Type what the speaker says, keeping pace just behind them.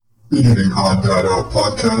Beginning ODO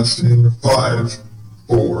podcast in 5,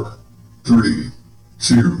 4, 3,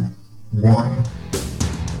 2, 1.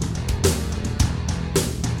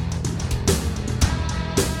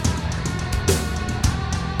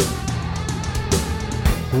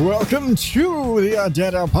 Welcome to the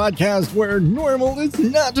ODO podcast, where normal is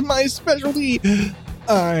not my specialty.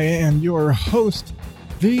 I am your host,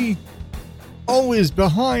 the always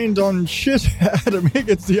behind on shit Adam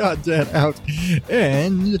Higgins, the Odd Dad Out.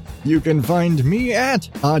 And you can find me at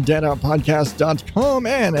oddadoutpodcast.com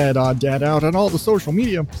and at Odd Dad Out on all the social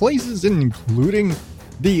media places, including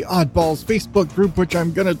the Oddballs Facebook group, which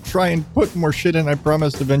I'm going to try and put more shit in. I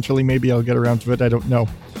promise eventually maybe I'll get around to it. I don't know.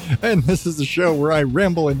 And this is the show where I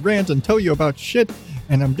ramble and rant and tell you about shit,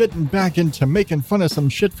 and I'm getting back into making fun of some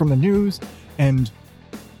shit from the news and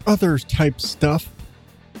other type stuff,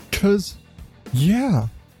 because yeah,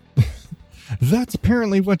 that's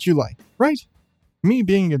apparently what you like, right? Me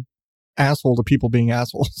being an asshole to people being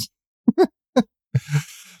assholes.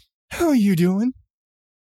 How are you doing?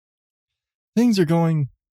 Things are going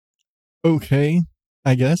okay,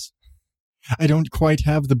 I guess. I don't quite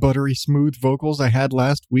have the buttery smooth vocals I had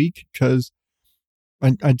last week because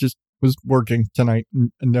I just was working tonight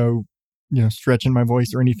and no, stretching my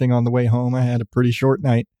voice or anything on the way home. I had a pretty short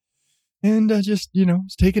night. And I just,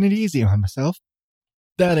 was taking it easy on myself.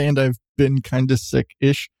 That, and I've been kind of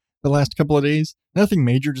sick-ish the last couple of days. Nothing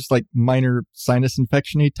major, just like minor sinus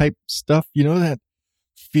infection-y type stuff. You know that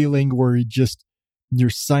feeling where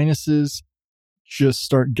your sinuses just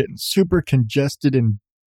start getting super congested and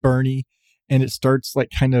burny, and it starts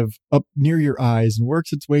like kind of up near your eyes and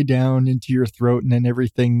works its way down into your throat, and then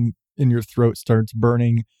everything in your throat starts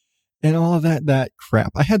burning and all of that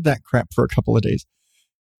crap. I had that crap for a couple of days,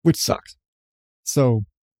 which sucks. So,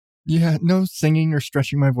 yeah, no singing or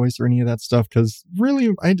stretching my voice or any of that stuff, because really,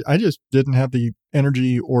 I just didn't have the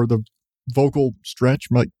energy or the vocal stretch.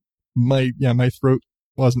 My throat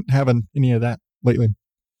wasn't having any of that lately.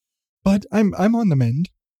 But I'm on the mend.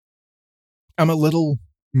 I'm a little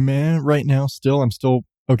meh right now still. I'm still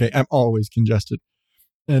okay. I'm always congested.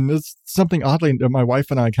 And it's something oddly that my wife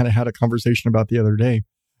and I kind of had a conversation about the other day,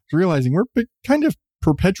 realizing we're kind of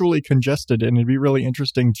perpetually congested, and it'd be really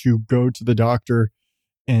interesting to go to the doctor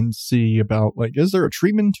and see about, like, is there a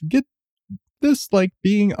treatment to get this, like,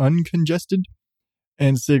 being uncongested,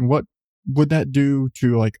 and seeing what would that do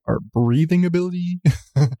to, like, our breathing ability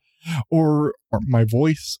or my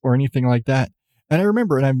voice or anything like that. And I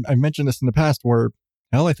remember, and I mentioned this in the past, where,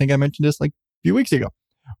 hell, I think I mentioned this like a few weeks ago,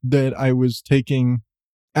 that I was taking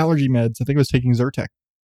allergy meds. I think I was taking Zyrtec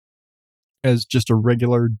as just a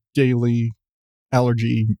regular daily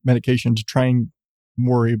allergy medication to try and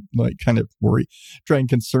try and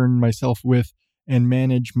concern myself with and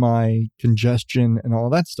manage my congestion and all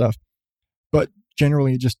that stuff. But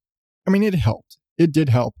generally it helped. It did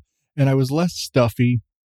help. And I was less stuffy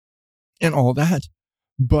and all that,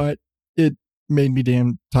 but it made me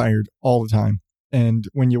damn tired all the time. And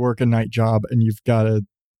when you work a night job and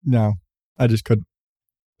I just couldn't.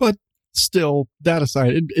 But still, that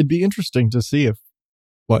aside, it'd be interesting to see if,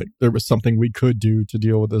 like, there was something we could do to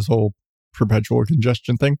deal with this whole perpetual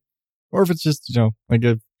congestion thing, or if it's just, like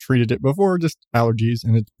I've treated it before, just allergies,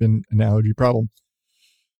 and it's been an allergy problem.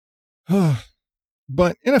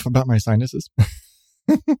 But enough about my sinuses.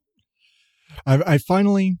 I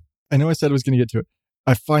finally, I know I said I was going to get to it.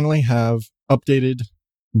 I finally have updated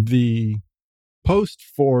the post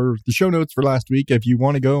for the show notes for last week. If you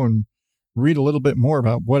want to go and read a little bit more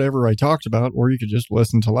about whatever I talked about, or you could just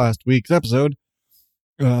listen to last week's episode.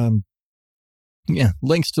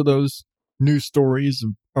 Links to those news stories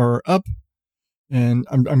are up, and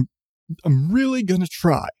I'm really gonna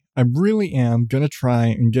try. I really am gonna try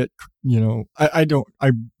and get, I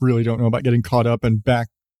really don't know about getting caught up and back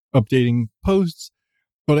updating posts,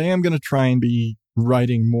 but I am gonna try and be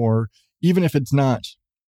writing more, even if it's not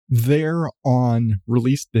there on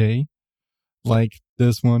release day, like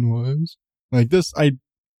this one was. Like this, I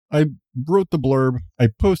wrote the blurb, I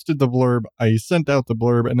posted the blurb, I sent out the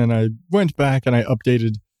blurb, and then I went back and I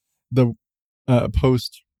updated the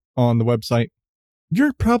post on the website.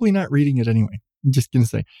 You're probably not reading it anyway. I'm just going to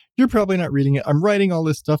say, you're probably not reading it. I'm writing all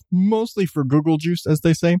this stuff mostly for Google juice, as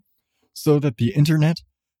they say, so that the internet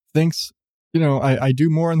thinks, I do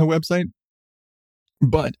more on the website.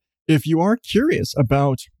 But if you are curious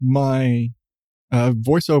about my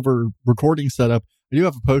voiceover recording setup, I do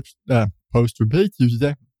have a post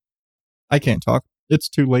today. I can't talk. It's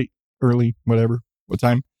too late, early, whatever. What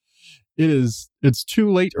time? It's too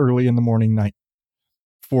late early in the morning, night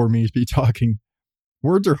for me to be talking.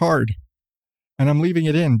 Words are hard. And I'm leaving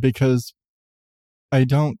it in because I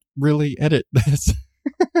don't really edit this.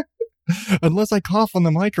 Unless I cough on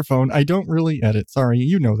the microphone, I don't really edit. Sorry,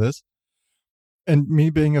 you know this. And me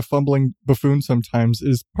being a fumbling buffoon sometimes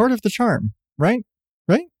is part of the charm, right?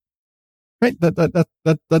 Right? Right?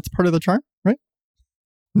 That's part of the charm, right?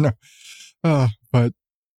 No. But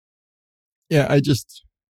yeah,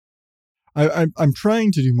 I'm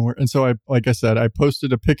trying to do more. And so like I said, I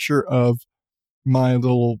posted a picture of my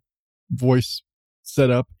little voice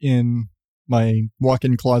setup in my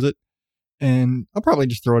walk-in closet, and I'll probably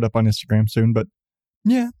just throw it up on Instagram soon, but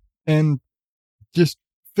yeah, and just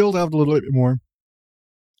filled out a little bit more.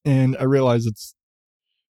 And I realize it's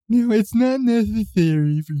not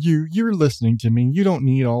necessary for you. You're listening to me. You don't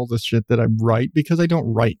need all the shit that I write, because I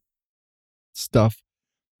don't write stuff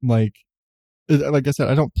like I said,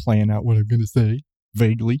 I don't plan out what I'm going to say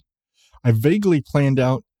vaguely. I vaguely planned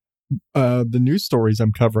out the news stories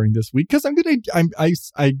I'm covering this week, because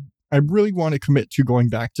I really want to commit to going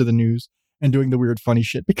back to the news and doing the weird funny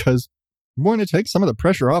shit, because one, it takes some of the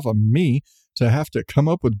pressure off of me to have to come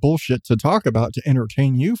up with bullshit to talk about to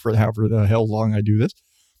entertain you for however the hell long I do this.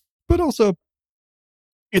 But also,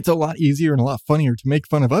 it's a lot easier and a lot funnier to make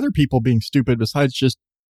fun of other people being stupid besides just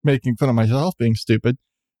making fun of myself being stupid.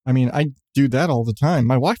 I mean, I do that all the time.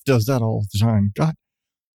 My wife does that all the time. God,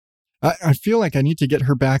 I feel like I need to get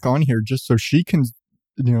her back on here just so she can,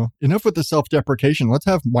 enough with the self-deprecation. Let's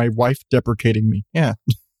have my wife deprecating me. Yeah.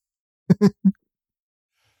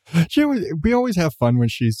 We always have fun when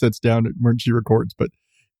she sits down, when she records, but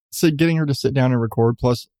getting her to sit down and record,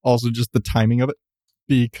 plus also just the timing of it,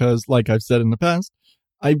 because like I've said in the past,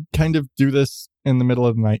 I kind of do this in the middle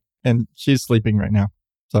of the night, and she's sleeping right now.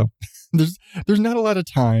 So there's not a lot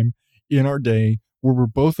of time in our day where we're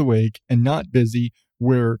both awake and not busy,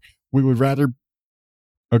 where we would rather,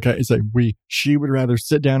 she would rather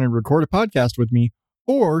sit down and record a podcast with me,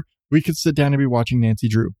 or we could sit down and be watching Nancy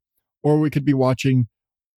Drew, or we could be watching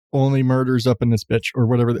Only Murders Up in This Bitch, or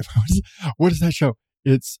whatever. What is that show?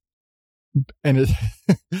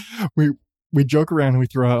 We joke around and we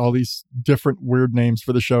throw out all these different weird names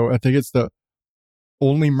for the show. I think it's the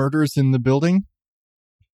Only Murders in the Building.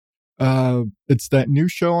 It's that new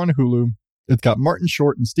show on Hulu. It's got Martin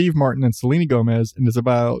Short and Steve Martin and Selena Gomez, and it's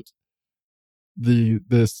about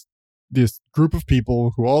this group of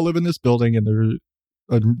people who all live in this building, and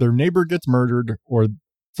their neighbor gets murdered or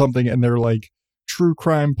something, and they're like true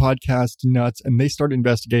crime podcast nuts, and they start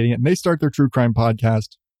investigating it, and they start their true crime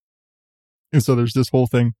podcast. And so there's this whole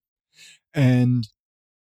thing. And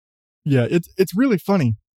yeah, it's really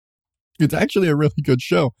funny. It's actually a really good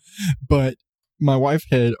show. But my wife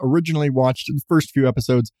had originally watched the first few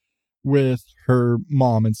episodes with her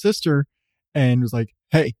mom and sister and was like,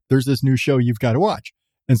 hey, there's this new show you've got to watch.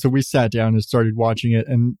 And so we sat down and started watching it.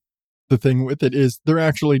 And the thing with it is they're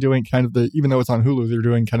actually doing kind of even though it's on Hulu, they're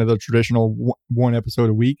doing kind of the traditional one episode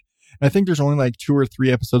a week. And I think there's only like 2 or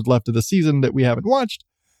 3 episodes left of the season that we haven't watched,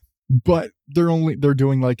 but they're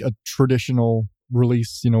doing like a traditional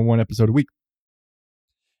release, 1 episode a week.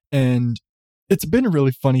 And it's been a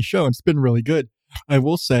really funny show. It's been really good. I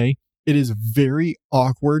will say it is very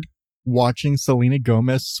awkward watching Selena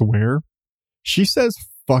Gomez swear. She says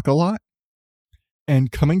fuck a lot.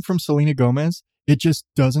 And coming from Selena Gomez, it just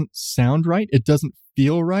doesn't sound right. It doesn't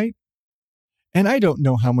feel right. And I don't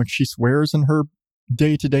know how much she swears in her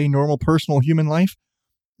day-to-day normal personal human life.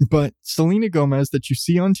 But Selena Gomez that you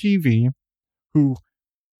see on TV, who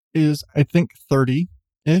is, I think,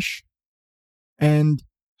 30-ish, and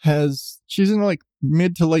she's in like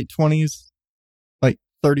mid to late 20s, like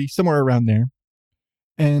 30, somewhere around there.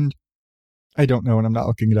 And I don't know, and I'm not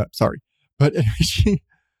looking it up, sorry. But she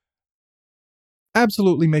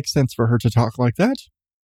absolutely makes sense for her to talk like that.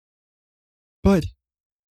 But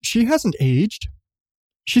she hasn't aged.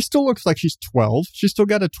 She still looks like she's 12. She's still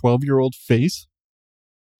got a 12-year-old face.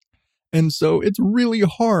 And so it's really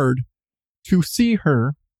hard to see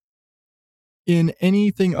her in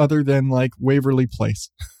anything other than like Waverly Place.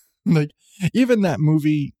 Like even that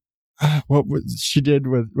movie, what she did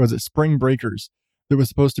was it Spring Breakers? That was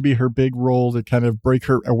supposed to be her big role to kind of break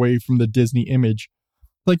her away from the Disney image.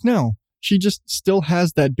 Like, no, she just still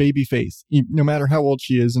has that baby face, no matter how old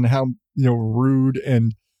she is and how, rude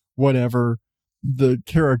and whatever the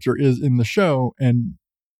character is in the show, and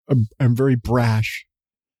very brash.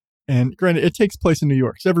 And granted, it takes place in New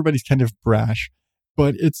York, so everybody's kind of brash,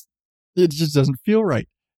 but it just doesn't feel right.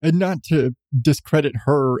 And not to discredit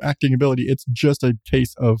her acting ability, it's just a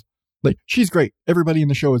case of, like, she's great. Everybody in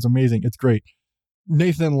the show is amazing. It's great.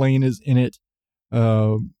 Nathan Lane is in it.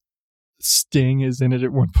 Sting is in it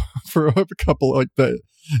at one for a couple. Like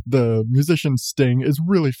the musician Sting is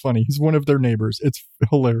really funny. He's one of their neighbors. It's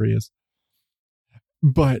hilarious.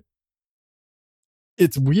 But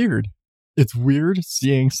it's weird it's weird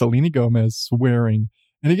seeing Selena Gomez swearing.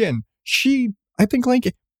 And again, I think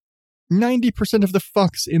like 90% of the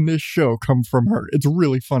fucks in this show come from her. It's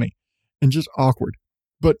really funny and just awkward.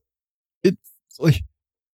 But it's like,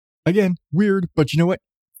 again, weird, but you know what?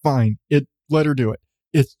 Fine. Let her do it.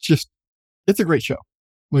 It's a great show.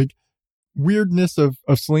 Like, weirdness of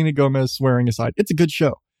Selena Gomez swearing aside, it's a good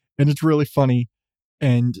show. And it's really funny.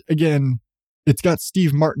 And again, it's got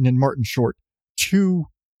Steve Martin and Martin Short, two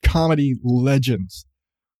comedy legends.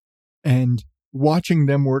 And watching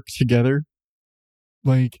them work together,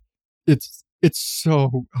 like, it's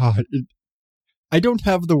so odd. I don't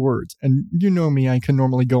have the words. And you know me, I can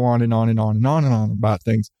normally go on and on and on and on and on about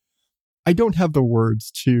things. I don't have the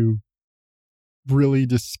words to really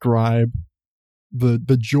describe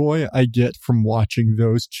the joy I get from watching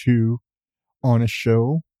those two on a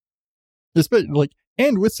show, especially like,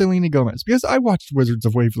 and with Selena Gomez, because I watched Wizards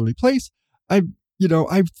of Waverly Place. I've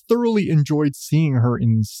thoroughly enjoyed seeing her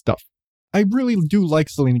in stuff. I really do like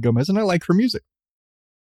Selena Gomez, and I like her music.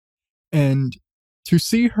 And to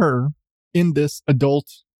see her in this adult,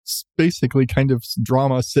 basically kind of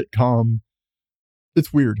drama sitcom,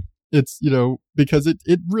 it's weird. It's, because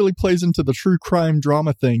it really plays into the true crime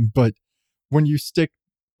drama thing, but when you stick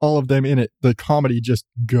all of them in it, the comedy just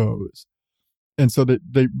goes. And so that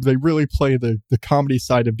they really play the comedy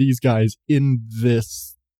side of these guys in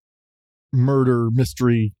this murder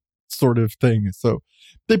mystery sort of thing. So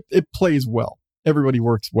it plays well. Everybody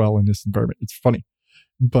works well in this environment. It's funny.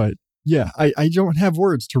 But yeah, I don't have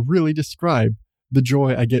words to really describe the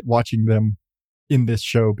joy I get watching them in this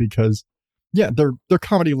show, because yeah, they're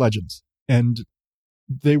comedy legends and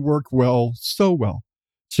they work so well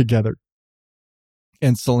together.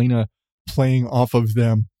 And Selena playing off of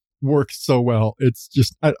them works so well. It's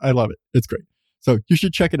just, I love it. It's great. So you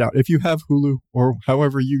should check it out if you have Hulu or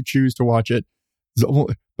however you choose to watch it.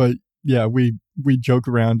 But yeah, we joke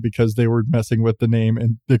around because they were messing with the name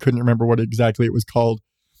and they couldn't remember what exactly it was called.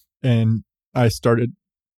 And I started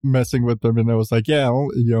messing with them and I was like, yeah,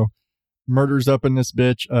 murder's up in this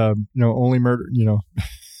bitch. Only murder,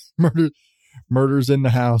 murders in the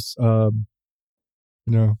house.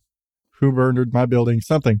 Who murdered my building,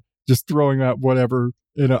 something, just throwing out whatever.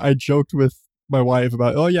 I joked with my wife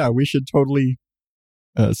about, oh yeah, we should totally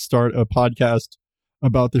start a podcast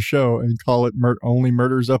about the show and call it Only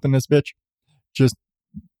Murders Up in This Bitch. Just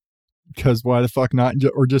because why the fuck not?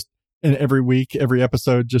 Or just in every week, every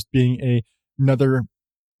episode, just being another,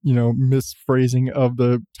 misphrasing of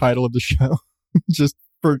the title of the show, just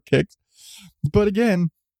for kicks. But again,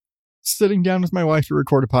 sitting down with my wife to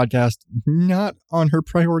record a podcast, not on her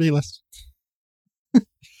priority list.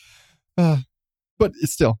 But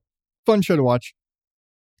it's still fun show to watch.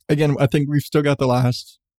 Again, I think we've still got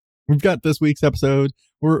we've got this week's episode.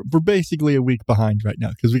 We're basically a week behind right now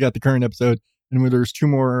because we got the current episode and there's two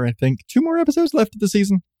more episodes left of the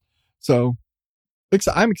season. So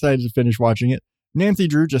I'm excited to finish watching it. Nancy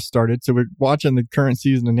Drew just started, so we're watching the current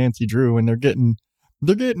season of Nancy Drew, and they're getting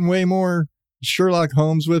way more Sherlock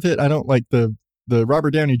Holmes with it. I don't like the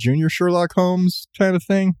Robert Downey Jr. Sherlock Holmes kind of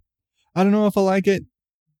thing. I don't know if I like it,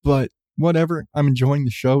 but whatever. I'm enjoying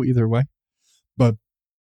the show either way. But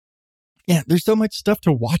yeah, there's so much stuff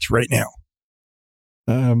to watch right now.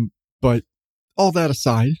 But all that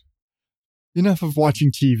aside, enough of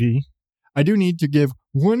watching TV. I do need to give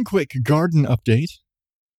one quick garden update.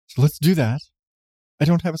 So let's do that. I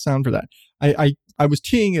don't have a sound for that. I was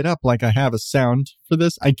teeing it up like I have a sound for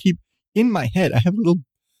this. I keep in my head, I have a little,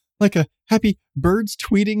 like a happy birds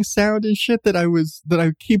tweeting sound and shit that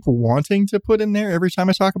I keep wanting to put in there every time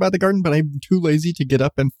I talk about the garden, but I'm too lazy to get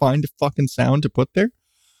up and find a fucking sound to put there.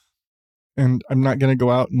 And I'm not going to go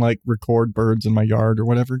out and like record birds in my yard or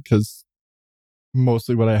whatever, because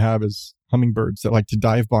mostly what I have is hummingbirds that like to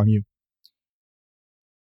dive bomb you.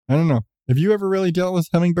 I don't know. Have you ever really dealt with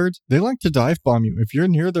hummingbirds? They like to dive bomb you. If you're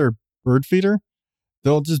near their bird feeder,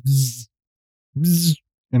 they'll just bzz, bzz,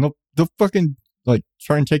 and they'll fucking like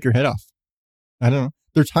try and take your head off. I don't know.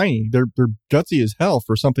 They're tiny. They're gutsy as hell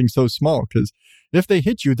for something so small, because if they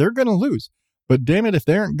hit you, they're going to lose. But damn it, if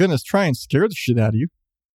they aren't going to try and scare the shit out of you.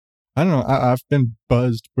 I don't know. I've been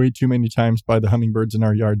buzzed way too many times by the hummingbirds in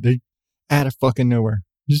our yard. They out of fucking nowhere.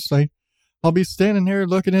 Just like, I'll be standing there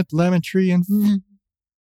looking at the lemon tree and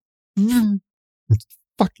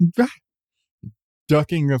fucking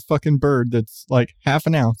ducking a fucking bird that's like half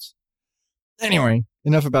an ounce. Anyway,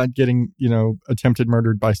 enough about getting, attempted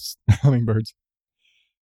murdered by hummingbirds.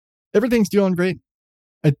 Everything's doing great.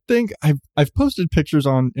 I think I've posted pictures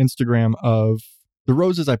on Instagram of the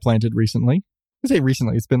roses I planted recently. I say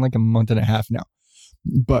recently, it's been like a month and a half now,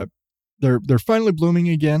 but they're finally blooming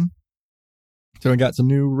again. So I got some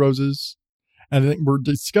new roses And I think we're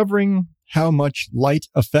discovering how much light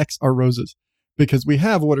affects our roses, because we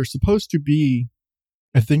have what are supposed to be,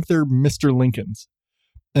 I think they're Mr. Lincolns,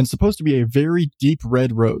 and supposed to be a very deep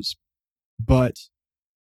red rose. But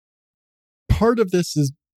part of this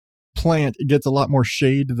is plant, it gets a lot more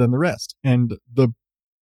shade than the rest. And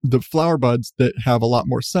the flower buds that have a lot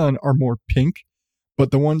more sun are more pink, but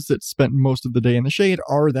the ones that spent most of the day in the shade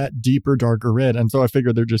are that deeper, darker red. And so I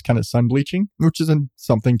figured they're just kind of sun bleaching, which isn't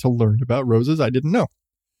something to learn about roses I didn't know.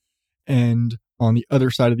 And on the other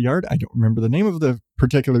side of the yard, I don't remember the name of the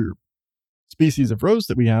particular species of rose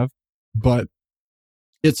that we have, but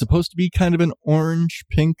it's supposed to be kind of an orange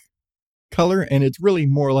pink color, and it's really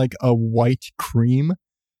more like a white cream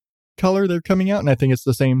color they're coming out. And I think it's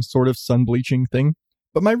the same sort of sun bleaching thing.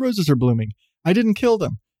 But my roses are blooming. I didn't kill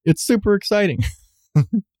them. It's super exciting.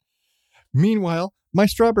 Meanwhile, my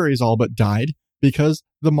strawberries all but died because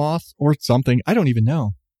the moth or something, I don't even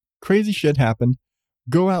know. Crazy shit happened.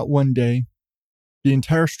 Go out one day, the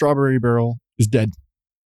entire strawberry barrel is dead.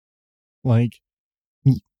 Like,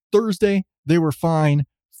 Thursday, they were fine.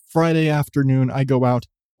 Friday afternoon, I go out,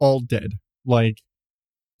 all dead. Like,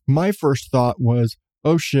 my first thought was,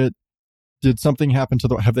 oh shit, did something happen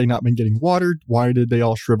to have they not been getting watered? Why did they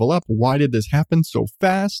all shrivel up? Why did this happen so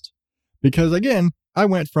fast? Because again, I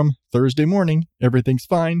went from Thursday morning, everything's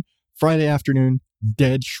fine, Friday afternoon,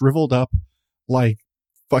 dead, shriveled up, like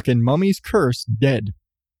fucking mummy's curse, dead.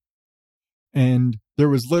 And there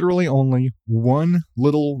was literally only one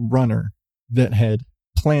little runner that had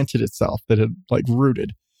planted itself, that had like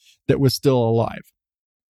rooted, that was still alive.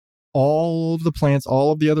 All of the plants,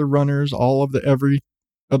 all of the other runners, all of the every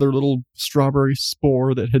other little strawberry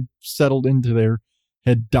spore that had settled into there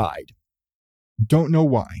had died. Don't know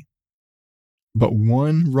why. But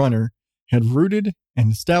one runner had rooted and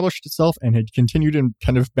established itself and had continued and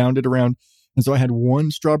kind of bounded around. And so I had one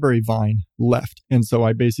strawberry vine left. And so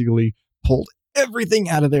I basically pulled everything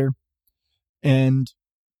out of there and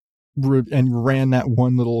ran that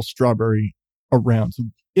one little strawberry around. So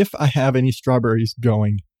if I have any strawberries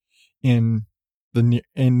going in the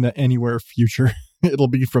anywhere future, it'll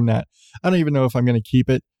be from that. I don't even know if I'm going to keep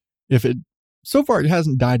it. So far it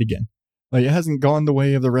hasn't died again. Like, it hasn't gone the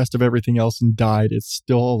way of the rest of everything else and died. It's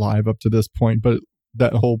still alive up to this point, but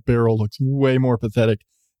that whole barrel looks way more pathetic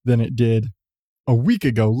than it did a week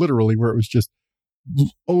ago, literally, where it was just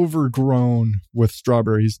overgrown with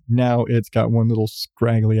strawberries. Now it's got one little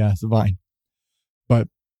scraggly ass vine. But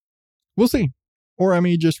we'll see. Or I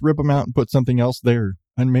may just rip them out and put something else there.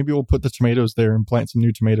 And maybe we'll put the tomatoes there and plant some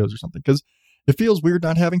new tomatoes or something. Because it feels weird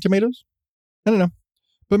not having tomatoes. I don't know.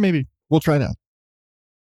 But maybe we'll try that.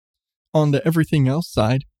 On the everything else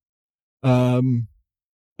side, I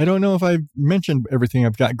don't know if I've mentioned everything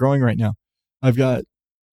I've got growing right now. I've got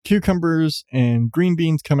cucumbers and green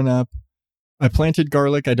beans coming up. I planted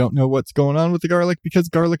garlic. I don't know what's going on with the garlic, because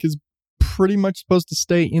garlic is pretty much supposed to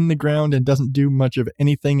stay in the ground and doesn't do much of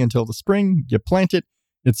anything until the spring. You plant it,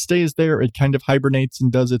 it stays there, it kind of hibernates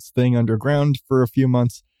and does its thing underground for a few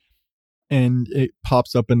months, and it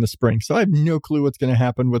pops up in the spring. So I have no clue what's going to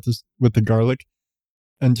happen with the garlic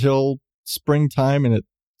until springtime, and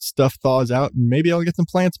stuff thaws out, and maybe I'll get some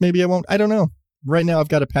plants, maybe I won't. I don't know. Right now I've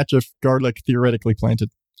got a patch of garlic theoretically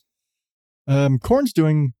planted. Corn's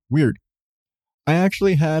doing weird. I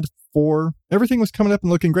actually had 4. Everything was coming up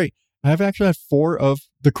and looking great. I've actually had 4 of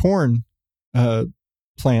the corn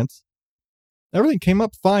plants. Everything came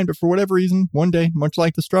up fine, but for whatever reason, one day, much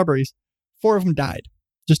like the strawberries, 4 of them died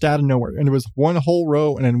just out of nowhere. And it was one whole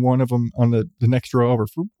row and then one of them on the next row over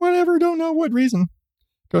for whatever, don't know what reason.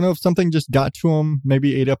 Don't know if something just got to them,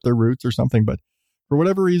 maybe ate up their roots or something, but for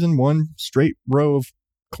whatever reason, one straight row of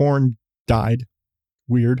corn died.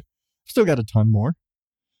 Weird. Still got a ton more.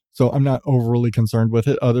 So I'm not overly concerned with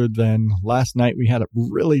it, other than last night we had a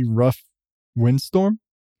really rough windstorm.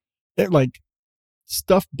 It like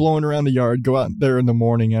stuff blowing around the yard, go out there in the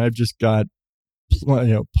morning, and I've just got,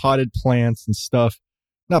 potted plants and stuff.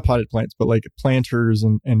 Not potted plants, but like planters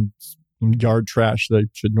and yard trash that I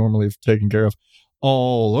should normally have taken care of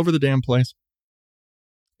all over the damn place.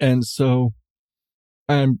 And so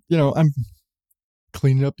I'm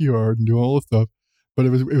cleaning up the yard and doing all the stuff, but it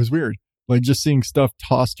was weird. Like just seeing stuff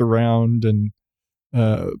tossed around, and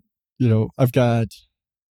I've got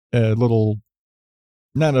a little,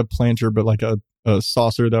 not a planter, but like a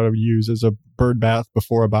saucer that I would use as a bird bath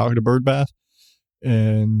before I bought a bird bath.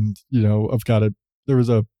 And, there was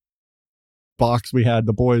a box we had,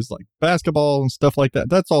 the boys like basketball and stuff like that.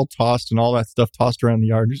 That's all tossed, and all that stuff tossed around the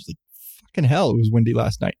yard. It's just like, fucking hell, it was windy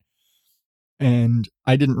last night. And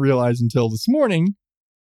I didn't realize until this morning,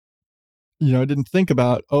 I didn't think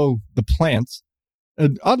about, the plants.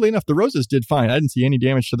 And oddly enough, the roses did fine. I didn't see any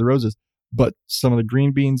damage to the roses, but some of the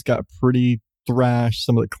green beans got pretty thrashed.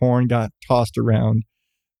 Some of the corn got tossed around.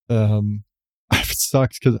 It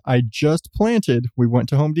sucks because I just planted. We went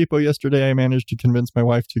to Home Depot yesterday. I managed to convince my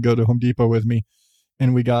wife to go to Home Depot with me,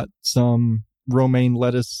 and we got some romaine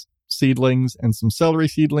lettuce seedlings and some celery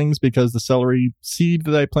seedlings because the celery seed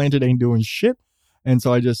that I planted ain't doing shit. And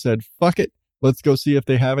so I just said, fuck it. Let's go see if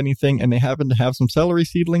they have anything. And they happen to have some celery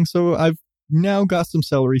seedlings. So I've now got some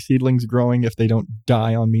celery seedlings growing if they don't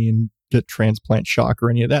die on me and get transplant shock or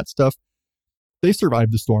any of that stuff. They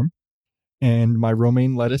survived the storm. And my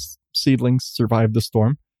romaine lettuce seedlings survived the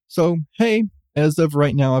storm. So, hey, as of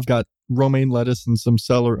right now, I've got romaine lettuce and some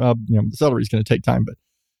celery. The celery is going to take time, but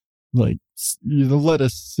like the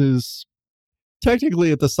lettuce is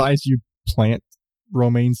technically at the size you plant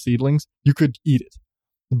romaine seedlings. You could eat it,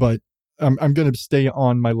 but I'm going to stay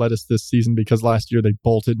on my lettuce this season because last year they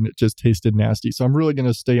bolted and it just tasted nasty. So I'm really going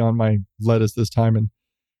to stay on my lettuce this time and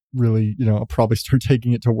really, I'll probably start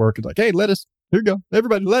taking it to work and like, hey, lettuce, here you go.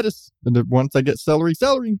 Everybody, lettuce. And then once I get celery,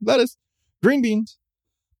 lettuce, green beans,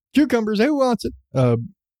 cucumbers, who wants it?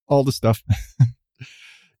 All the stuff.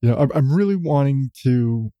 I'm really wanting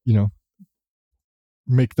to,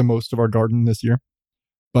 make the most of our garden this year.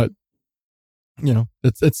 But,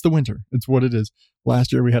 it's the winter. It's what it is.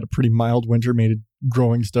 Last year we had a pretty mild winter, made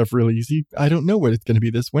growing stuff really easy. I don't know what it's going to be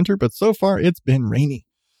this winter, but so far it's been rainy.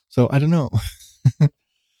 So I don't know.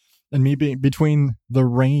 And me being between the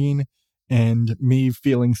rain and me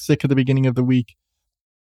feeling sick at the beginning of the week,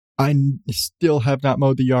 I still have not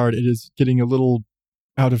mowed the yard. It is getting a little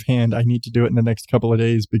out of hand. I need to do it in the next couple of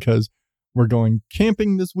days because we're going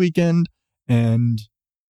camping this weekend, and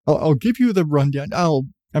I'll give you the rundown.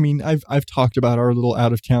 I've talked about our little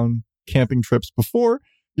out of town camping trips before.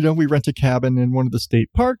 We rent a cabin in one of the state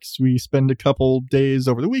parks. We spend a couple days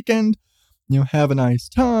over the weekend, have a nice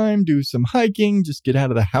time, do some hiking, just get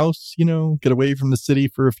out of the house, get away from the city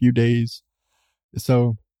for a few days.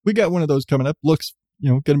 So we got one of those coming up. Looks,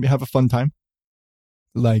 going to have a fun time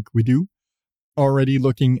like we do. Already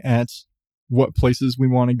looking at what places we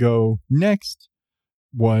want to go next,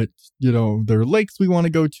 what, there are lakes we want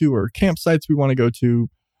to go to or campsites we want to go to.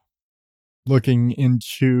 Looking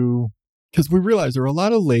into, because we realize there are a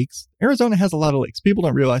lot of lakes. Arizona has a lot of lakes. People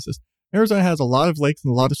don't realize this. Arizona has a lot of lakes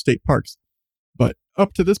and a lot of state parks. But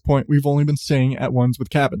up to this point, we've only been staying at ones with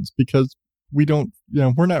cabins because we don't,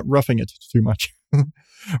 we're not roughing it too much.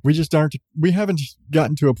 We haven't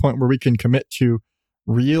gotten to a point where we can commit to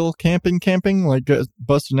real camping, like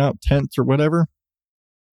busting out tents or whatever.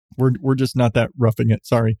 We're just not that roughing it.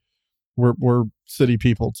 Sorry. We're city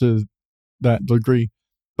people to that degree.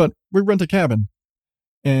 But we rent a cabin,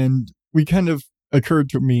 and we kind of occurred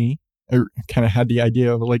to me, I kind of had the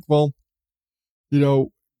idea of like, well,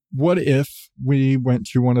 what if we went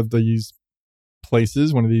to one of these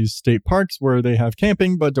places, one of these state parks where they have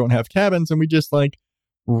camping but don't have cabins, and we just like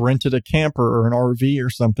rented a camper or an RV or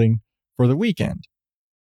something for the weekend.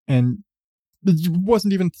 And it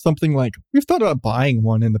wasn't even something like, we've thought about buying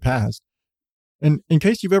one in the past. And in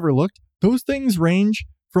case you've ever looked, those things range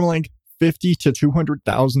from like $50,000 to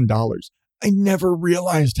 $200,000. I never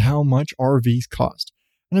realized how much RVs cost.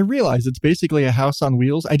 And I realized it's basically a house on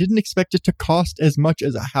wheels. I didn't expect it to cost as much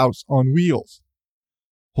as a house on wheels.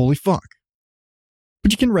 Holy fuck.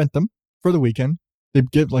 But you can rent them for the weekend. They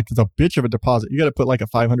give like, it's a bitch of a deposit. You got to put like a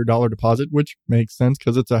 $500 deposit, which makes sense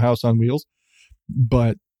because it's a house on wheels.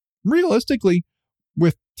 But realistically,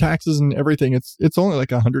 with taxes and everything, it's only like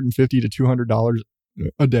 $150 to $200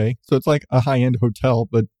 a day. So it's like a high-end hotel,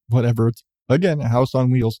 but whatever. It's, again, a house on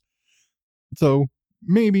wheels. So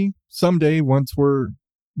maybe someday, once we're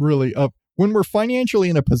really up, when we're financially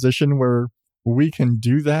in a position where we can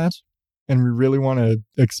do that and we really want to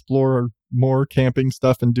explore more camping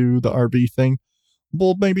stuff and do the RV thing,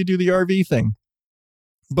 we'll maybe do the RV thing.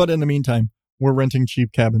 But in the meantime, we're renting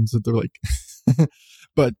cheap cabins at the lake.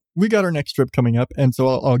 But we got our next trip coming up, and so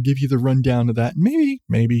I'll give you the rundown of that. Maybe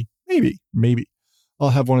I'll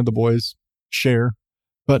have one of the boys share,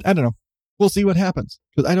 but I don't know. We'll see what happens,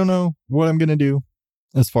 because I don't know what I'm going to do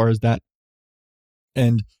as far as that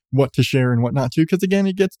and what to share and what not to, because again,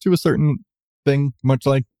 it gets to a certain thing, much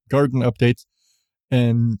like garden updates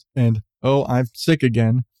and oh, I'm sick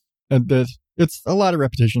again, and that it's a lot of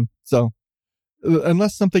repetition. So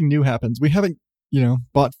unless something new happens, we haven't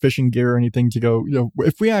bought fishing gear or anything to go,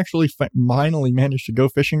 if we actually finally manage to go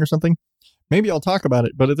fishing or something, maybe I'll talk about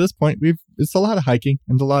it. But at this point, it's a lot of hiking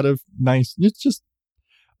and a lot of it's just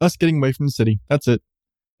us getting away from the city. That's it.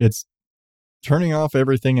 It's turning off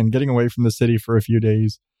everything and getting away from the city for a few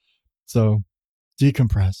days. So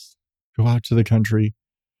decompress, go out to the country,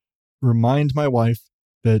 remind my wife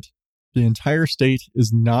that the entire state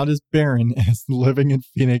is not as barren as living in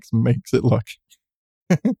Phoenix makes it look.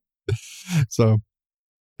 So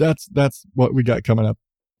that's what we got coming up.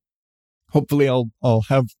 Hopefully I'll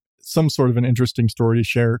have some sort of an interesting story to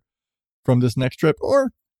share from this next trip,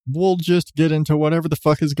 or we'll just get into whatever the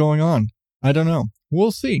fuck is going on. I don't know.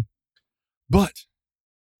 We'll see. But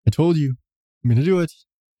I told you I'm going to do it.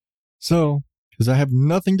 So, because I have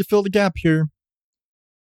nothing to fill the gap here,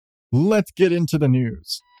 let's get into the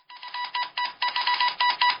news.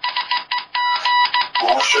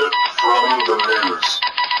 Bullshit from the news.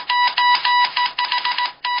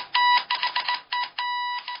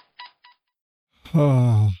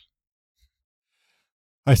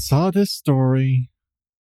 I saw this story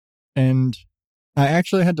and I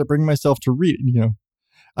actually had to bring myself to read it.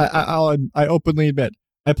 I openly admit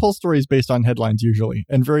I pull stories based on headlines usually,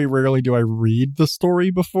 and very rarely do I read the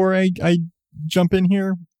story before I jump in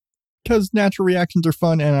here, because natural reactions are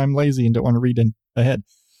fun and I'm lazy and don't want to read ahead.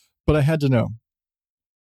 But I had to know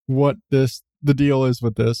what the deal is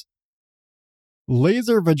with this.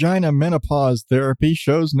 Laser vagina menopause therapy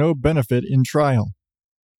shows no benefit in trial.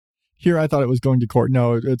 Here I thought it was going to court.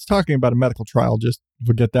 No, it's talking about a medical trial, just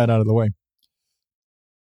to get that out of the way.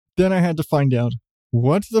 Then I had to find out,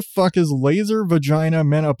 what the fuck is laser vagina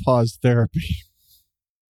menopause therapy?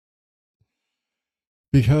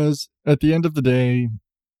 Because at the end of the day,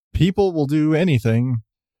 people will do anything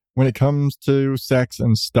when it comes to sex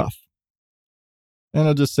and stuff. And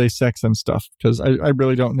I'll just say sex and stuff, because I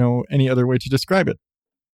really don't know any other way to describe it.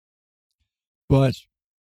 But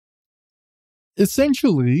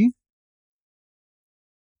essentially,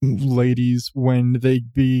 ladies, when they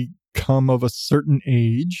become of a certain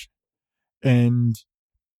age, and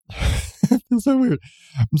it feels so weird.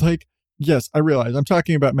 It's like, yes, I realize I'm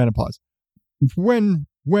talking about menopause. When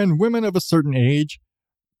women of a certain age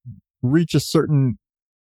reach a certain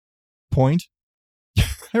point,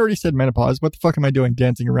 I already said menopause. What the fuck am I doing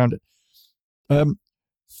dancing around it?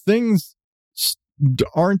 Things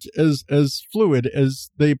aren't as fluid as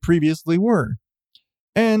they previously were.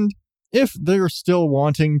 And if they're still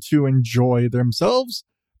wanting to enjoy themselves,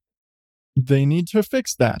 they need to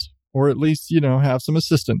fix that, or at least, have some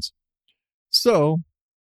assistance. So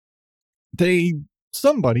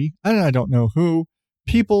somebody, and I don't know who,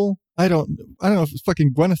 people, I don't know if it's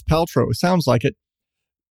fucking Gwyneth Paltrow, it sounds like it.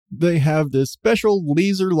 They have this special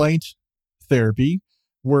laser light therapy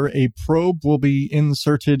where a probe will be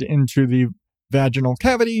inserted into the vaginal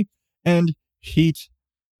cavity and heat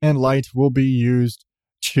and light will be used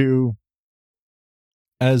to,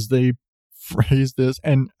 as they phrase this,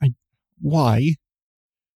 and why?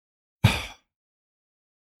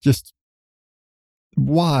 Just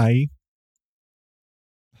why?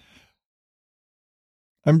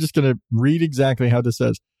 I'm just going to read exactly how this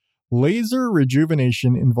says. Laser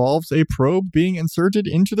rejuvenation involves a probe being inserted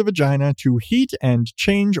into the vagina to heat and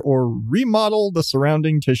change or remodel the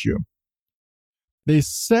surrounding tissue. They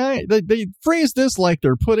phrase this like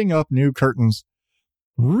they're putting up new curtains.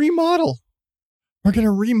 Remodel. We're going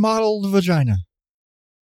to remodel the vagina.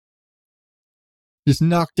 Just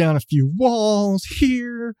knock down a few walls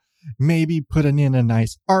here. Maybe putting in a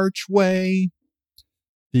nice archway.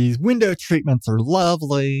 These window treatments are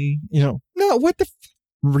lovely. No, what the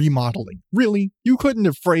remodeling? Really? You couldn't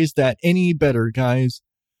have phrased that any better, guys.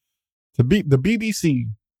 The BBC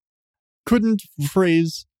couldn't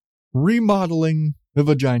phrase remodeling the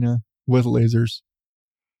vagina with lasers.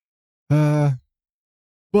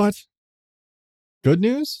 But good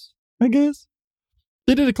news, I guess.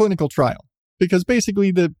 They did a clinical trial because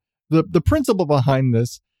basically the principle behind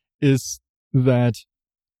this is that,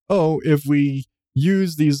 if we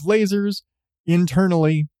use these lasers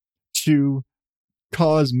internally to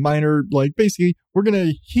cause minor, basically, we're going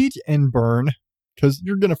to heat and burn, because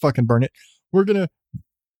you're going to fucking burn it. We're going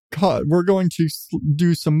to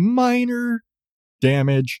do some minor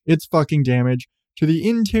damage. It's fucking damage to the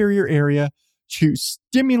interior area to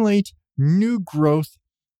stimulate new growth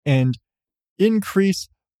and increase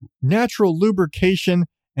natural lubrication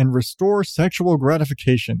and restore sexual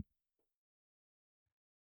gratification.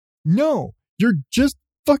 No, you're just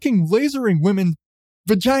fucking lasering women's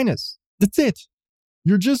vaginas. That's it.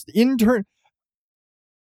 You're just you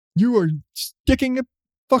are sticking a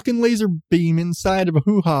fucking laser beam inside of a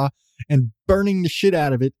hoo-ha and burning the shit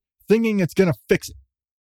out of it, thinking it's gonna fix it.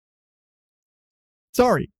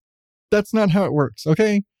 Sorry, that's not how it works,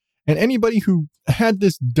 okay? And anybody who had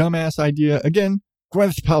this dumbass idea, again,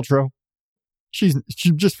 Gwyneth Paltrow, she's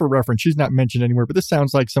just for reference, she's not mentioned anywhere, but this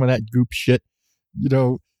sounds like some of that goop shit.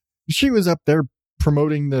 She was up there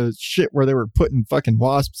promoting the shit where they were putting fucking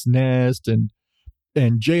wasps' nest and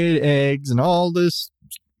jade eggs and all this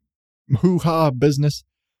hoo-ha business.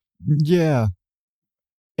 Yeah.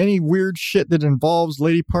 Any weird shit that involves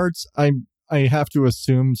lady parts, I have to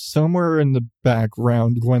assume somewhere in the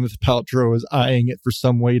background Gwyneth Paltrow is eyeing it for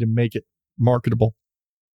some way to make it marketable.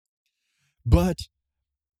 But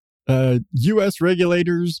U.S.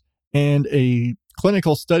 regulators and a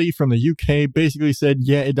clinical study from the U.K. basically said,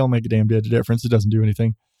 yeah, it don't make a damn bit of difference. It doesn't do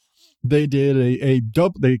anything. They did a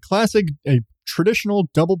traditional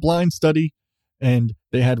double-blind study, and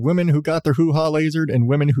they had women who got their hoo-ha lasered and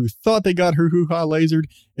women who thought they got her hoo-ha lasered,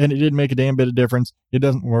 and it didn't make a damn bit of difference. It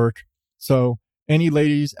doesn't work. So any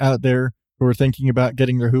ladies out there who are thinking about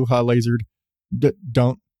getting their hoo-ha lasered,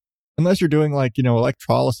 don't. Unless you're doing like,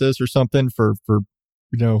 electrolysis or something for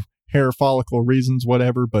hair follicle reasons,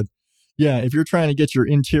 whatever. But yeah, if you're trying to get your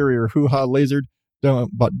interior hoo-ha lasered,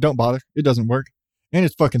 don't bother. It doesn't work. And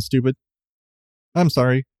it's fucking stupid. I'm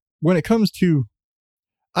sorry. When it comes to,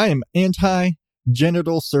 I am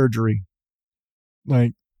anti-genital surgery.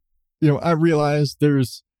 Like, I realize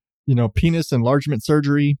there's, penis enlargement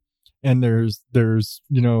surgery, and there's,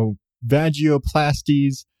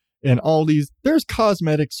 vagioplasties and all these. There's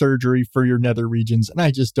cosmetic surgery for your nether regions, and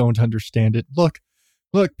I just don't understand it. Look,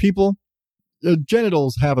 people,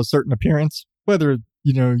 genitals have a certain appearance, whether,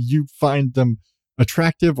 you find them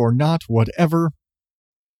attractive or not, whatever.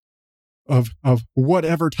 Of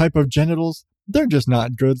whatever type of genitals, they're just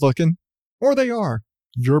not good looking. Or they are.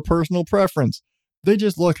 Your personal preference. They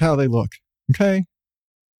just look how they look. Okay?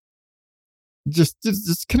 Just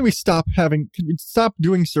can we stop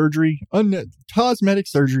doing surgery, cosmetic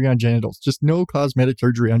surgery on genitals? Just no cosmetic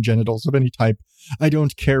surgery on genitals of any type. I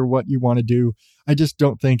don't care what you want to do. I just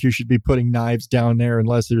don't think you should be putting knives down there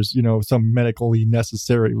unless there's, some medically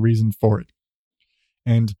necessary reason for it.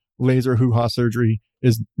 And laser hoo-ha surgery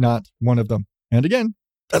is not one of them. And again,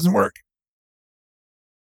 doesn't work.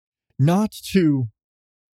 Not to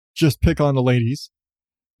just pick on the ladies,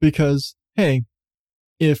 because, hey,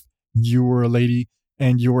 if you were a lady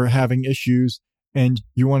and you were having issues and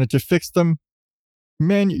you wanted to fix them,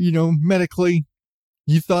 medically,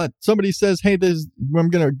 you thought somebody says, hey, I'm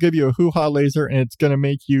going to give you a hoo-ha laser and it's going to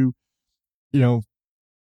make you,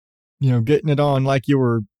 getting it on like you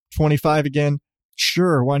were 25 again.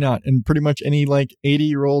 Sure, why not? And pretty much any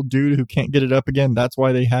 80-year-old dude who can't get it up again, that's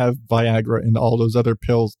why they have Viagra and all those other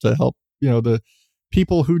pills to help, the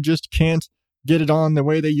people who just can't get it on the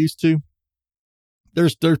way they used to.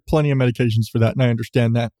 There's plenty of medications for that, and I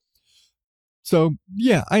understand that. So,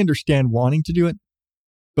 yeah, I understand wanting to do it,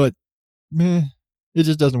 but it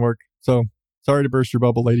just doesn't work. So, sorry to burst your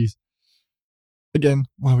bubble, ladies. Again,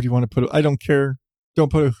 why would you want to put it? I don't care.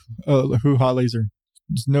 Don't put a hoo-ha laser.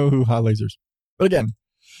 There's no hoo-ha lasers. But again,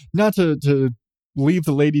 not to leave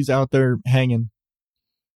the ladies out there hanging.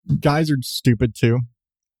 Guys are stupid too.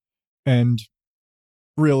 And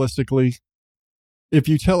realistically, if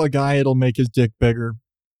you tell a guy it'll make his dick bigger,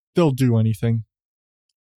 they'll do anything.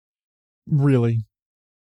 Really.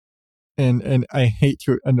 And I hate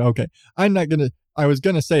to, okay, I was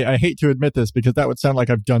going to say I hate to admit this because that would sound like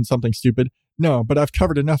I've done something stupid. No, but I've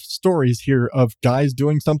covered enough stories here of guys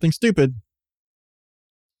doing something stupid.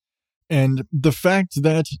 And the fact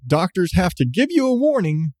that doctors have to give you a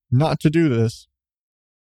warning not to do this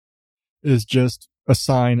is just a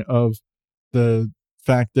sign of the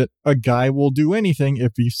fact that a guy will do anything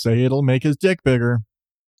if you say it'll make his dick bigger.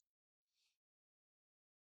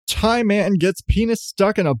 Thai man gets penis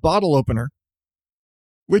stuck in a bottle opener,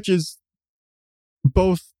 which is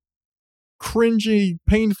both cringy,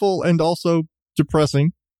 painful, and also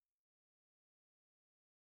depressing.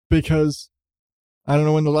 Because I don't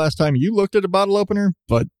know when the last time you looked at a bottle opener,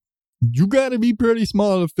 but you gotta be pretty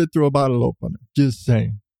small to fit through a bottle opener. Just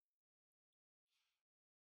saying.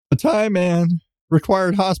 A Thai man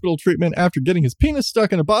required hospital treatment after getting his penis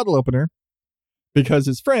stuck in a bottle opener because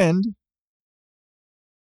his friend,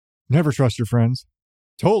 never trust your friends,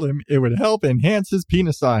 told him it would help enhance his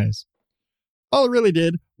penis size. All it really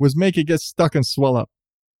did was make it get stuck and swell up.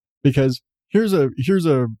 Because here's a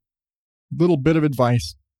little bit of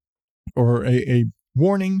advice or a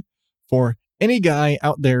warning for any guy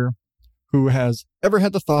out there who has ever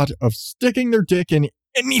had the thought of sticking their dick in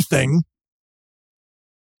anything.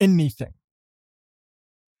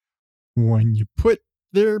 When you put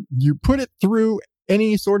it through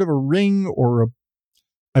any sort of a ring or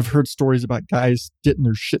I've heard stories about guys getting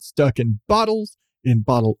their shit stuck in bottles, in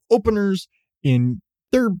bottle openers, in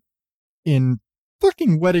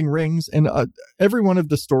fucking wedding rings, and every one of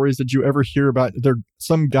the stories that you ever hear about,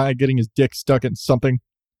 some guy getting his dick stuck in something.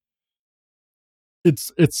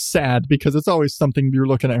 It's sad because it's always something you're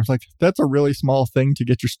looking at. It's like, that's a really small thing to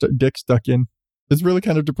get your dick stuck in. It's really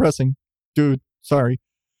kind of depressing. Dude, sorry.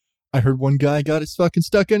 I heard one guy got his fucking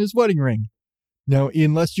stuck in his wedding ring. Now,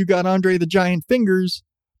 unless you got Andre the Giant fingers,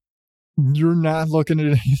 you're not looking at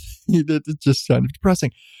anything. It's just kind of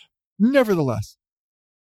depressing. Nevertheless,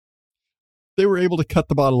 they were able to cut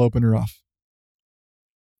the bottle opener off.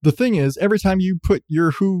 The thing is, every time you put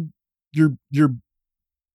your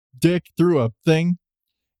dick through a thing,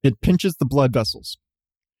 it pinches the blood vessels.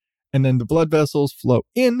 And then the blood vessels flow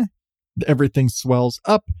in, everything swells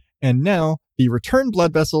up, and now the return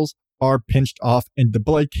blood vessels are pinched off and the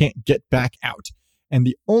blood can't get back out. And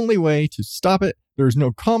the only way to stop it, there's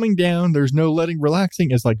no calming down, there's no relaxing.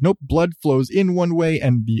 It's like, nope, blood flows in one way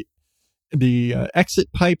and the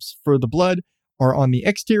exit pipes for the blood are on the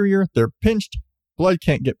exterior. They're pinched. Blood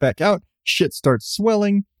can't get back out. Shit starts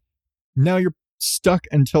swelling. Now you're stuck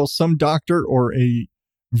until some doctor or a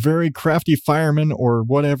very crafty fireman or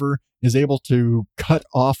whatever is able to cut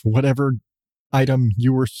off whatever item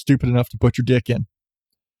you were stupid enough to put your dick in.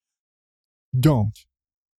 Don't.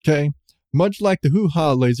 Okay? Much like the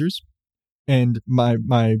hoo-ha lasers and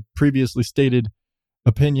my previously stated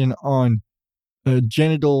opinion on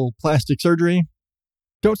genital plastic surgery,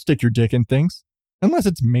 don't stick your dick in things unless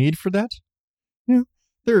it's made for that. You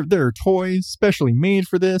know, there are toys specially made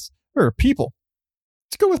for this. There are people.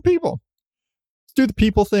 Let's go with people. Let's do the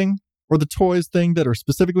people thing or the toys thing that are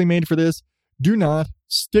specifically made for this. Do not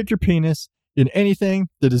stick your penis in anything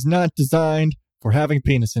that is not designed for having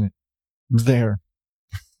penis in it. There.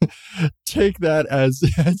 Take that as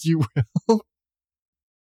you will.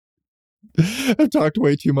 I've talked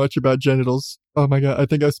way too much about genitals. Oh my god, I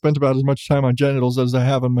think I've spent about as much time on genitals as I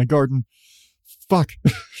have on my garden. Fuck.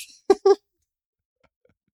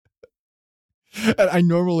 And I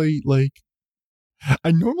normally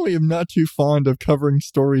am not too fond of covering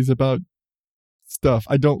stories about stuff.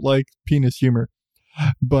 I don't like penis humor.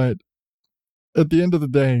 But at the end of the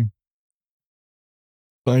day,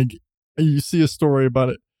 like, you see a story about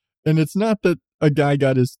it, and it's not that a guy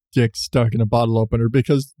got his dick stuck in a bottle opener,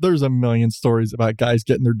 because there's a million stories about guys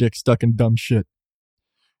getting their dick stuck in dumb shit.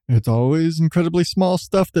 It's always incredibly small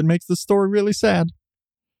stuff that makes the story really sad.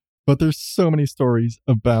 But there's so many stories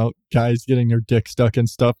about guys getting their dick stuck in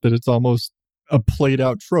stuff that it's almost a played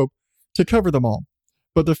out trope to cover them all.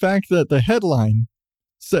 But the fact that the headline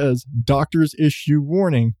says doctors issue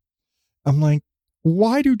warning, I'm like,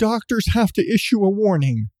 why do doctors have to issue a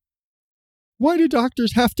warning? Why do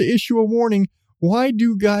doctors have to issue a warning? Why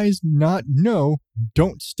do guys not know,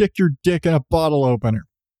 don't stick your dick in a bottle opener?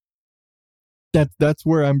 That's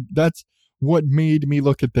what made me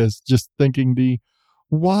look at this, just thinking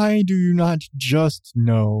why do you not just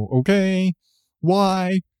know, okay?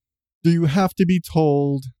 Why do you have to be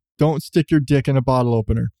told, don't stick your dick in a bottle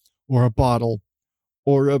opener, or a bottle,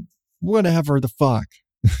 or a whatever the fuck,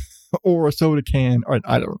 or a soda can, or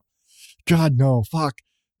I don't know. God, no, fuck.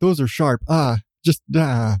 Those are sharp.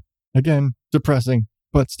 Again, depressing,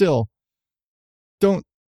 but still, don't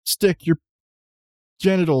stick your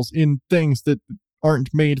genitals in things that aren't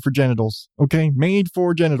made for genitals, okay? Made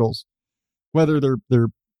for genitals. Whether they're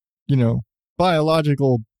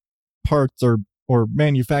biological parts or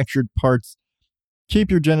manufactured parts,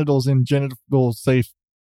 keep your genitals in genital safe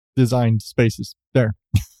designed spaces. There.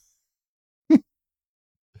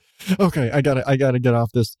 Okay, I gotta get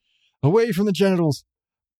off this. Away from the genitals.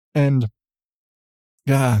 And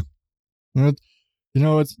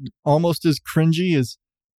it's almost as cringy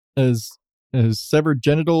as severed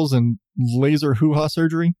genitals and laser hoo-ha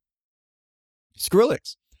surgery.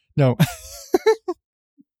 Skrillex. No.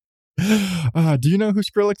 Do you know who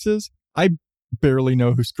Skrillex is? I barely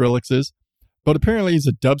know who Skrillex is, but apparently he's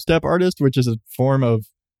a dubstep artist, which is a form of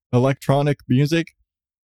electronic music.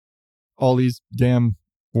 All these damn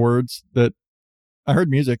words that I heard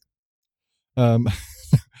music.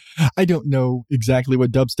 I don't know exactly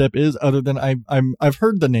what dubstep is, other than I've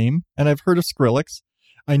heard the name and I've heard of Skrillex.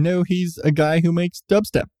 I know he's a guy who makes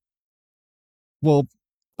dubstep. Well,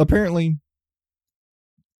 apparently,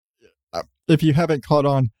 if you haven't caught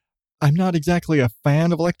on, I'm not exactly a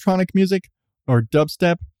fan of electronic music or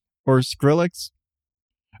dubstep or Skrillex.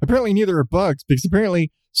 Apparently neither are bugs, because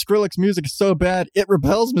apparently Skrillex music is so bad it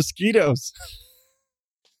repels mosquitoes.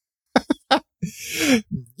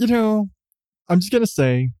 I'm just going to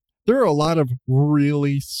say, there are a lot of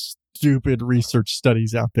really stupid research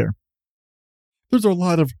studies out there. There's a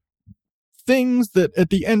lot of things that at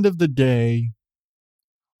the end of the day,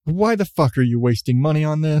 why the fuck are you wasting money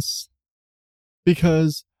on this?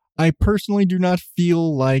 Because I personally do not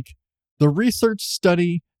feel like the research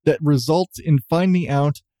study that results in finding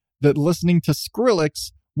out that listening to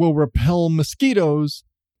Skrillex will repel mosquitoes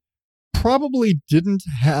probably didn't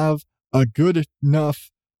have a good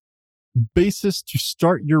enough basis to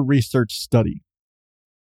start your research study?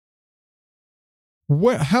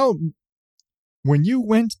 When you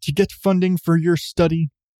went to get funding for your study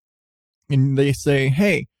and they say,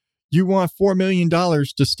 hey, you want $4 million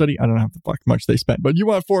to study, I don't know how the fuck much they spent, but you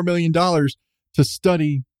want $4 million to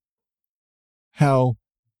study how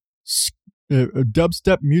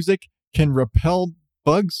dubstep music can repel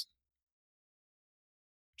bugs?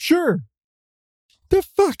 Sure. The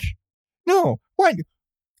fuck? No. Why?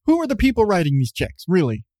 Who are the people writing these checks?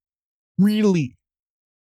 Really? Really?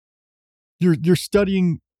 You're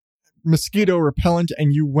studying mosquito repellent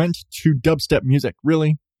and you went to dubstep music.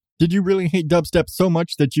 Really? Did you really hate dubstep so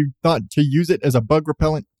much that you thought to use it as a bug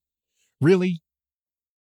repellent? Really?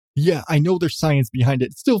 Yeah, I know there's science behind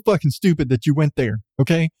it. It's still fucking stupid that you went there,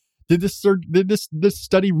 okay? Did this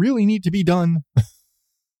study really need to be done?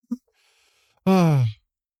 All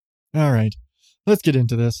right. Let's get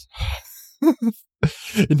into this.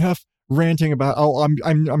 Enough ranting about,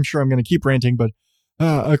 I'm sure I'm going to keep ranting, but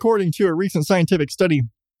according to a recent scientific study,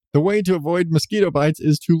 the way to avoid mosquito bites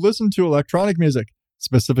is to listen to electronic music,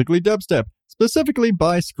 specifically dubstep, specifically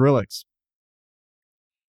by Skrillex.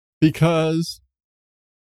 Because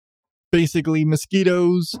basically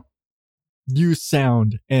mosquitoes use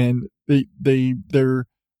sound, and their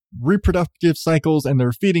reproductive cycles and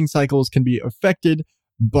their feeding cycles can be affected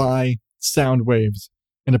by sound waves.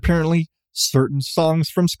 And apparently certain songs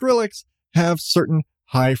from Skrillex have certain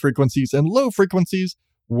high frequencies and low frequencies.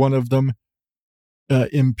 One of them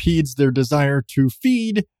impedes their desire to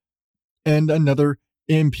feed, and another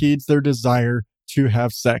impedes their desire to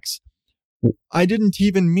have sex. I didn't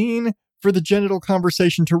even mean for the genital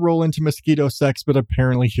conversation to roll into mosquito sex, but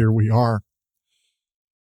apparently here we are.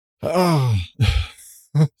 Oh.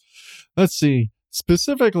 Let's see.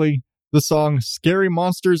 Specifically, the song Scary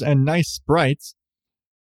Monsters and Nice Sprites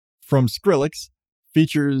from Skrillex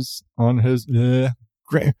features on his...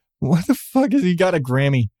 what the fuck has he got a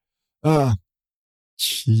Grammy?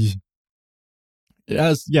 It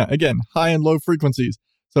has, again, high and low frequencies.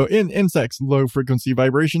 So in insects, low frequency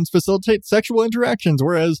vibrations facilitate sexual interactions,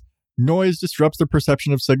 whereas noise disrupts the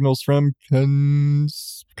perception of signals from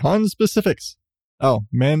conspecifics. Oh,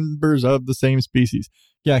 members of the same species.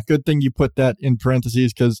 Yeah, good thing you put that in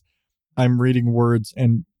parentheses because I'm reading words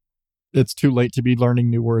and it's too late to be learning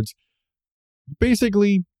new words.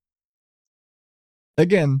 Basically,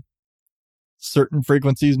 again, certain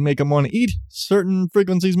frequencies make them want to eat, certain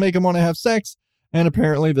frequencies make them want to have sex, and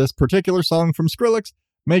apparently this particular song from Skrillex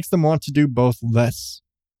makes them want to do both less.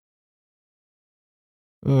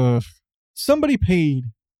 Somebody paid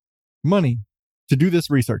money to do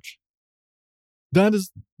this research. That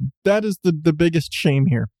is the biggest shame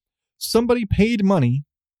here. Somebody paid money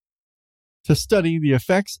to study the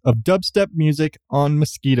effects of dubstep music on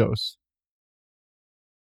mosquitoes.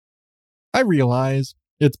 I realize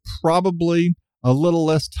it's probably a little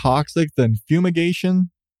less toxic than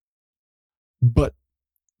fumigation, but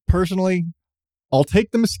personally, I'll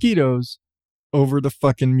take the mosquitoes over the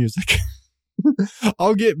fucking music.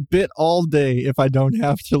 I'll get bit all day if I don't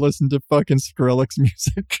have to listen to fucking Skrillex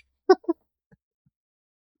music.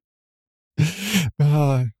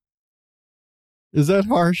 Is that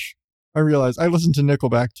harsh? I realize I listen to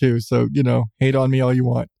Nickelback too, so hate on me all you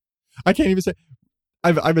want. I can't even say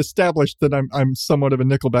I've established that I'm somewhat of a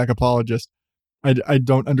Nickelback apologist. I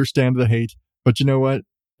don't understand the hate, but you know what?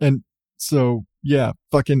 And so yeah,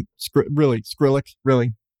 fucking really Skrillex,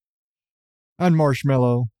 really, and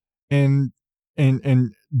Marshmello, and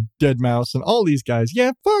Deadmau5 and all these guys.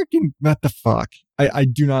 Yeah, fucking what the fuck? I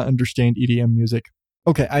do not understand EDM music.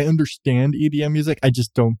 Okay, I understand EDM music. I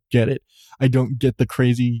just don't get it. I don't get the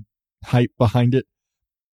crazy hype behind it.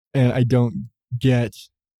 And I don't get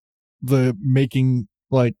the making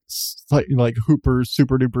like Hooper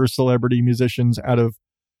super duper celebrity musicians out of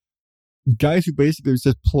guys who basically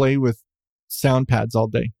just play with sound pads all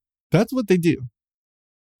day. That's what they do.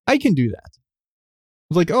 I can do that.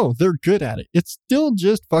 Like, oh, they're good at it. It's still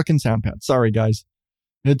just fucking sound pads. Sorry, guys.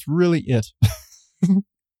 It's really it.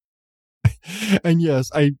 And yes,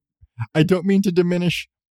 I don't mean to diminish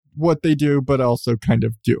what they do, but also kind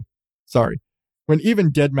of do. Sorry. When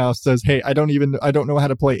even Deadmau5 says, hey, I don't know how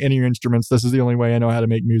to play any instruments. This is the only way I know how to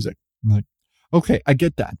make music. I'm like, okay, I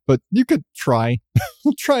get that, but you could try.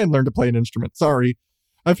 Try and learn to play an instrument. Sorry.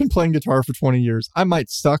 I've been playing guitar for 20 years. I might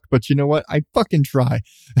suck, but you know what? I fucking try.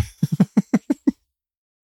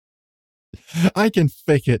 I can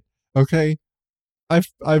fake it, okay?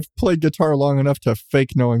 I've played guitar long enough to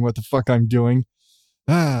fake knowing what the fuck I'm doing.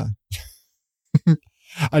 I'd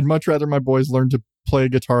much rather my boys learn to play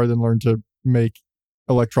guitar than learn to make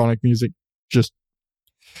electronic music.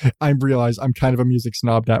 I realize I'm kind of a music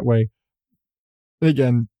snob that way.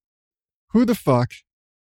 Again, who the fuck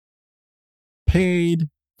paid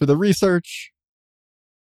for the research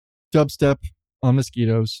dubstep on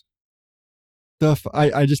mosquitoes?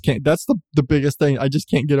 I just can't. That's the biggest thing. I just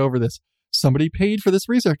can't get over this. Somebody paid for this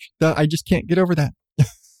research. I just can't get over that.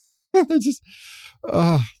 I just,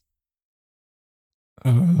 I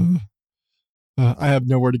have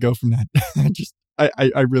nowhere to go from that.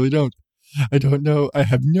 I really don't. I don't know. I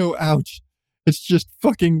have no out. It's just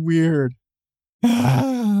fucking weird.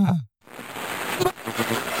 All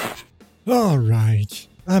right.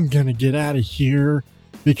 I'm gonna get out of here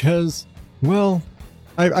because, well,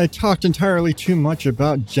 I talked entirely too much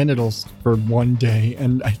about genitals for one day,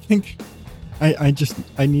 and I think I need to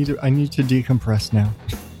decompress now.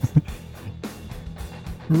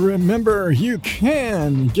 Remember, you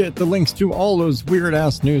can get the links to all those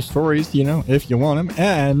weird-ass news stories, if you want them,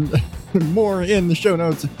 and more in the show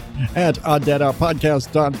notes at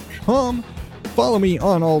oddadoutpodcast.com. Follow me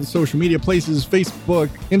on all the social media places, Facebook,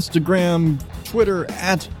 Instagram, Twitter,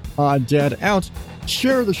 at oddadout.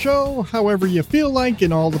 Share the show however you feel like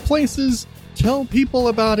in all the places. Tell people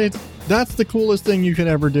about it. That's the coolest thing you could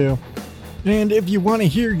ever do. And if you want to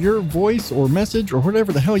hear your voice or message or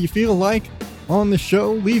whatever the hell you feel like on the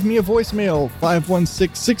show, leave me a voicemail,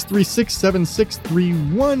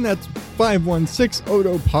 516-636-7631. That's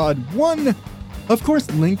 516-ODO-POD1. Of course,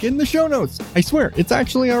 link in the show notes. I swear, it's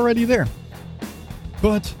actually already there.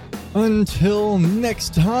 But until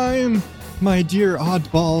next time, my dear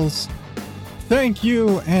oddballs, thank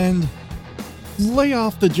you and lay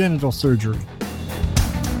off the genital surgery.